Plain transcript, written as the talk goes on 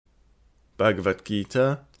Bhagavad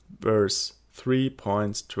Gita, verse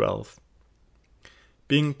 3.12.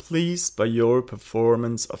 Being pleased by your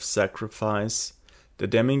performance of sacrifice, the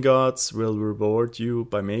demigods will reward you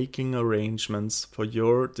by making arrangements for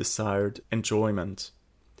your desired enjoyment.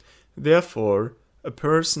 Therefore, a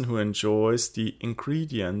person who enjoys the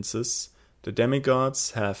ingredients the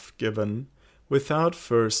demigods have given, without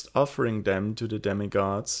first offering them to the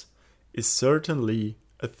demigods, is certainly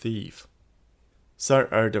a thief.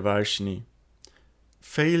 Sarardavarshini.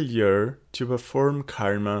 Failure to perform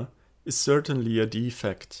karma is certainly a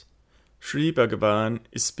defect. Shri Bhagavan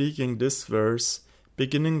is speaking this verse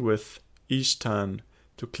beginning with Ishtan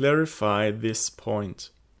to clarify this point.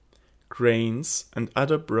 Grains and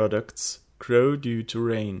other products grow due to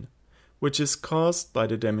rain, which is caused by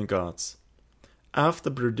the demigods. After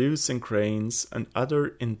producing grains and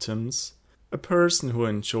other items, a person who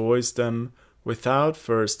enjoys them without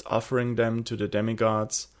first offering them to the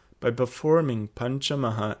demigods by performing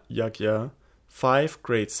Panchamaha-yagya, 5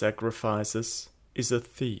 great sacrifices, is a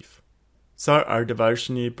thief.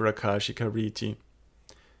 Sarardavarshini Prakashikariti.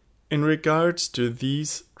 In regards to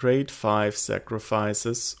these great 5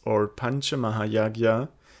 sacrifices, or Panchamaha-yagya,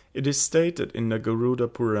 it is stated in the Garuda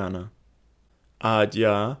Purana,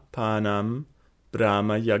 Adya Panam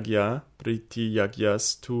Brahma Yagya Priti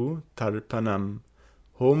Yagyastu Tarpanam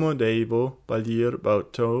Homo Devo Balir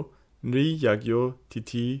Bauto Nri Yagyo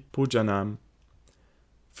Titi Pujanam.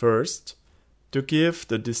 First, to give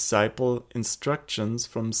the disciple instructions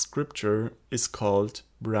from scripture is called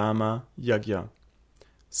Brahma Yagya.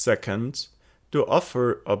 Second, to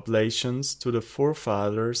offer oblations to the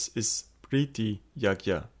forefathers is Priti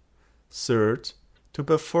Yagya. Third, to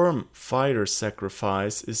perform fire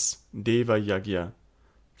sacrifice is Deva Yagya.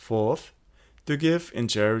 Fourth, to give in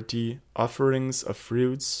charity offerings of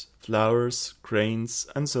fruits, flowers, grains,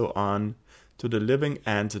 and so on to the living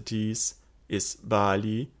entities is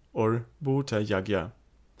Bali or Bhuta Yagya.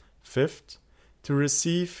 Fifth, to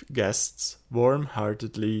receive guests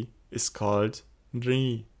warm-heartedly is called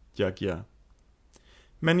Nri Yagya.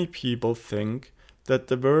 Many people think that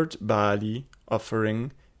the word Bali,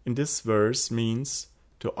 offering, in this verse means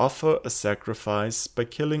to offer a sacrifice by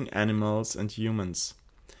killing animals and humans.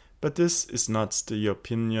 But this is not the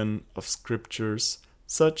opinion of scriptures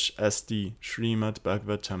such as the Shrimad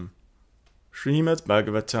Bhagavatam. Shrimad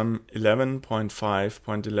Bhagavatam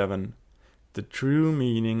 11.5.11. The true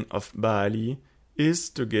meaning of Bali is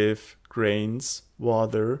to give grains,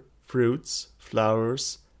 water, fruits,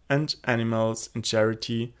 flowers, and animals in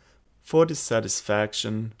charity for the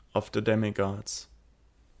satisfaction of the demigods.